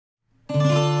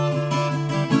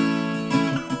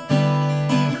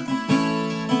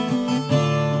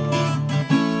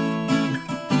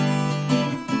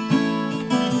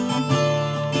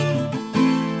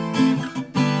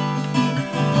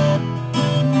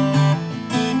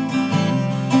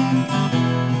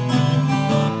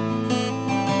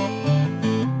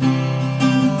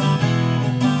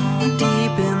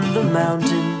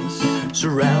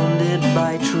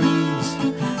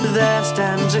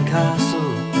stands a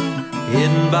castle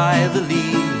hidden by the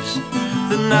leaves.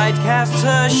 The night casts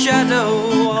her shadow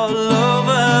all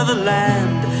over the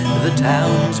land. The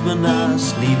townsmen are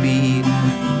sleepy,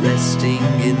 resting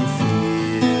in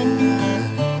fear.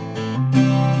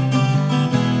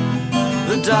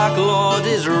 The Dark Lord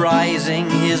is rising,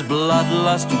 his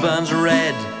bloodlust burns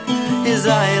red. His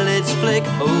eyelids flick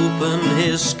open,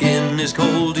 his skin is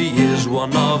cold, he is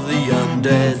one of the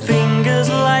undead. Fingers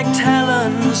like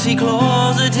talons, he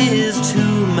claws at his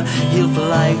tomb. He'll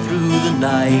fly through the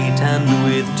night, and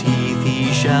with teeth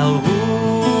he shall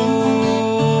wound.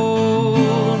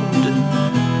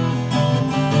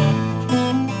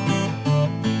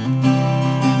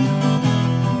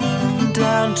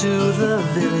 Down to the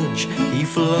village, he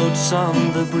floats on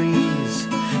the breeze.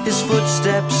 His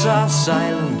footsteps are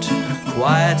silent,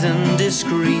 quiet and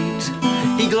discreet.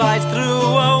 He glides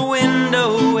through a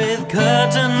window with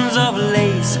curtains of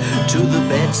lace to the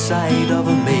bedside of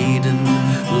a maiden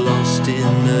lost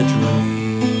in a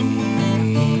dream.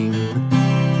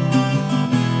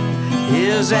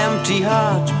 His empty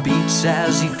heart beats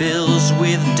as he fills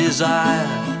with desire.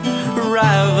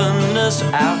 Ravenous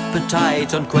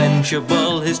appetite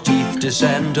unquenchable, his teeth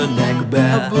descend to neck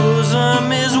bare. Her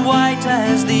bosom is white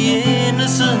as the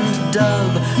innocent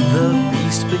dove. The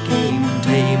beast became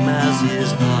tame as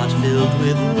his heart filled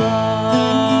with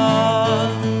love.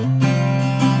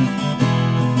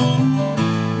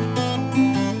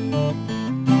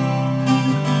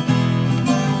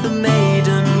 The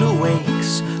maiden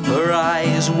awakes, her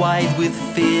eyes wide with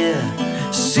fear.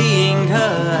 Seeing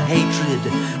her hatred,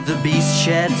 the beast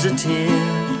sheds a tear.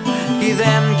 He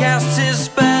then casts his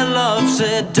spell of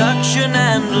seduction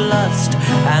and lust,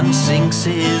 and sinks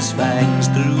his fangs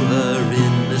through her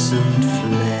innocent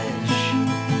flesh.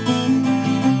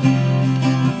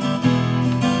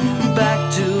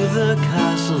 Back to the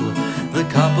castle, the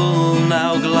couple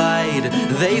now glide.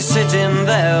 They sit in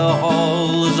their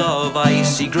halls of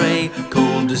icy grey,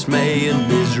 cold dismay and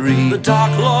misery. The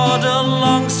Dark Lord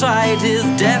alongside his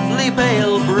deathly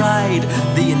pale bride.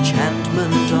 The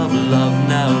enchantment of love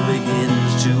now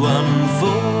begins to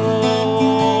unfold.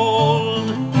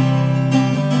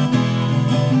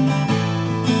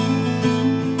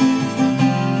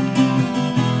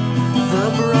 The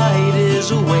bride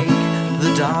is awake,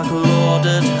 the Dark Lord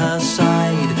at her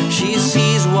side. She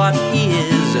sees what he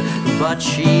is, but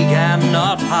she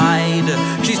cannot hide.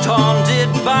 She's taunted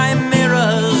by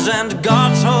mirrors and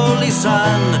God's holy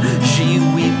son. She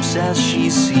weeps as she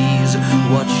sees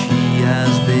what she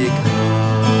has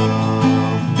become.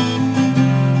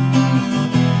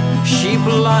 She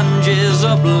plunges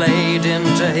a blade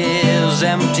into his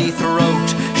empty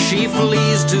throat. She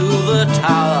flees to the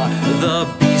tower, the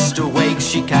beast awakes,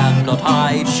 she cannot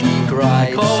hide, she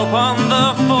cries. Call upon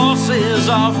the forces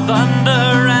of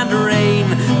thunder and rain.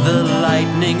 The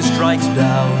lightning strikes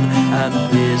down and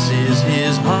pierces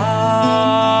his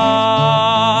heart.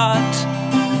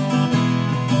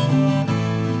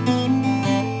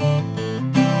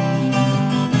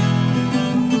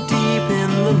 Deep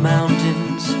in the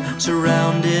mountains,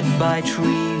 surrounded by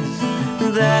trees,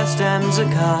 there stands a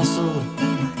castle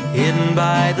hidden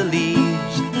by the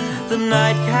leaves. The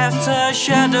night casts her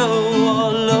shadow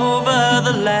all over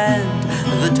the land.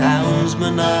 The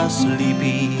townsmen are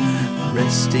sleepy,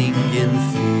 resting in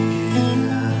fear.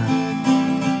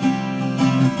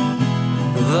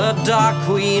 The Dark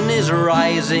Queen is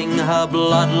rising, her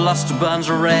bloodlust burns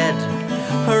red.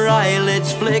 Her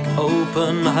eyelids flick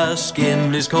open, her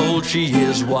skin is cold, she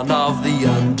is one of the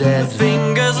undead.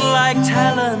 Fingers like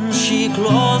talons, she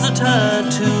claws at her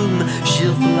tomb.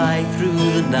 She'll fly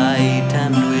through the night,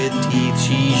 and with teeth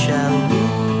she shall